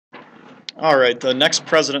All right, the next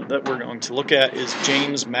president that we're going to look at is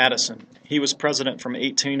James Madison. He was president from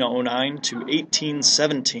 1809 to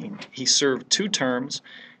 1817. He served 2 terms,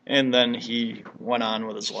 and then he went on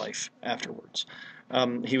with his life afterwards.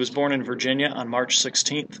 He was born in Virginia on March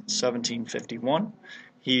 16th, 1751.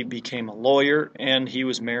 He became a lawyer, and he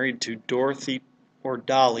was married to Dorothy or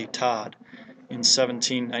Dolly Todd in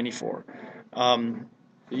 1794.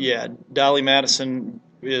 Yeah, Dolly Madison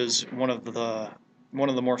is one of the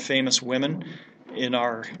more famous women in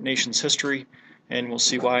our nation's history, and we'll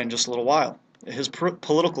see why in just a little while. His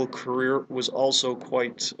political career was also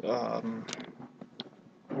quite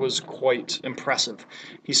impressive.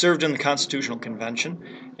 He served in the Constitutional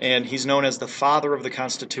Convention, and he's known as the father of the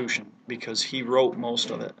Constitution because he wrote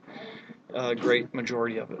most of it, a great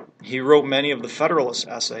majority of it. He wrote many of the Federalist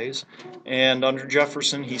essays, and under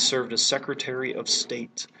Jefferson he served as Secretary of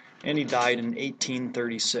State, and he died in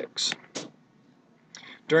 1836.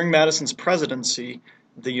 During Madison's presidency,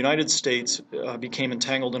 the United States became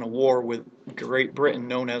entangled in a war with Great Britain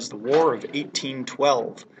known as the War of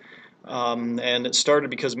 1812. And it started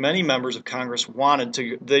because many members of Congress just wanted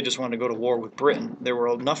to go to war with Britain. There were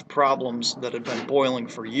enough problems that had been boiling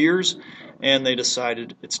for years, and they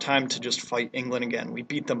decided it's time to just fight England again. We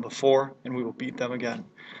beat them before, and we will beat them again.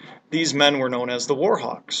 These men were known as the War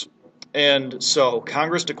Hawks. And so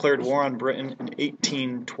Congress declared war on Britain in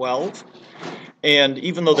 1812. And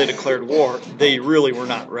even though they declared war, they really were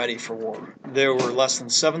not ready for war. There were less than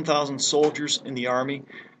 7,000 soldiers in the army.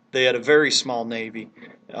 They had a very small navy.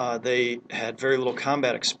 They had very little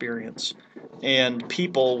combat experience, and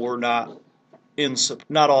people were not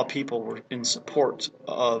all people were in support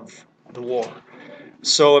of the war.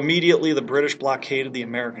 So immediately the British blockaded the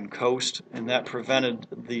American coast, and that prevented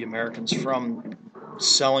the Americans from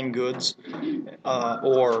selling goods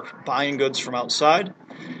or buying goods from outside.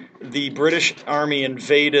 The British Army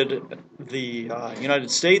invaded the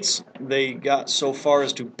United States. They got so far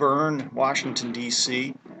as to burn Washington,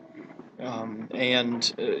 D.C.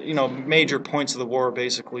 Major points of the war are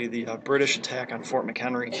basically the British attack on Fort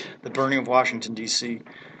McHenry, the burning of Washington, D.C.,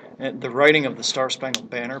 and the writing of the Star-Spangled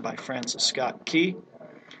Banner by Francis Scott Key.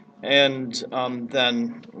 And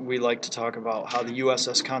then we like to talk about how the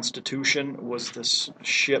USS Constitution was this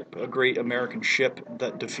ship, a great American ship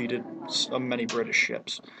that defeated many British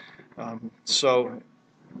ships. So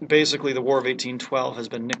basically the War of 1812 has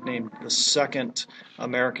been nicknamed the Second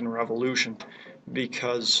American Revolution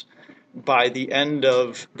because by the end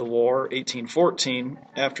of the war, 1814,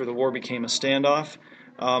 after the war became a standoff,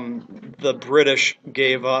 the British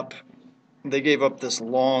gave up. They gave up this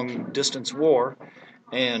long-distance war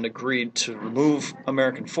and agreed to remove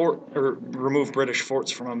British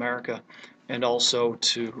forts from America, and also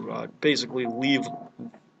to basically leave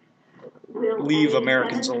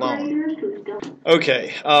Americans alone.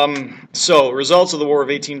 Okay, so results of the War of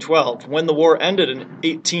 1812. When the war ended in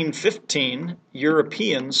 1815,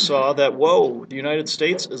 Europeans saw that, whoa, the United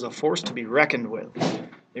States is a force to be reckoned with.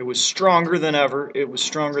 It was stronger than ever. It was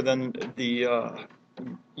stronger than the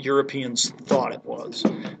Europeans thought it was.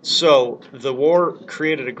 So the war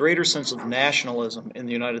created a greater sense of nationalism in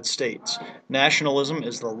the United States. Nationalism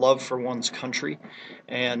is the love for one's country,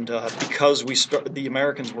 and because the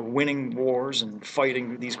Americans were winning wars and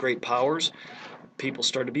fighting these great powers, people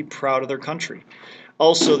started to be proud of their country.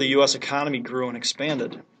 Also, the U.S. economy grew and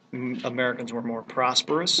expanded. Americans were more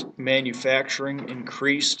prosperous, manufacturing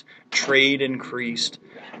increased, trade increased,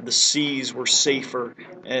 the seas were safer,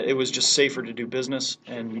 it was just safer to do business,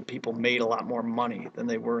 and people made a lot more money than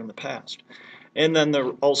they were in the past. And then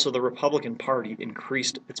also the Republican Party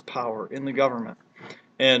increased its power in the government.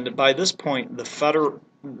 And by this point,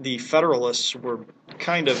 the Federalists were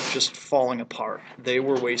kind of just falling apart. They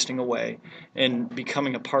were wasting away and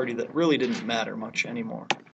becoming a party that really didn't matter much anymore.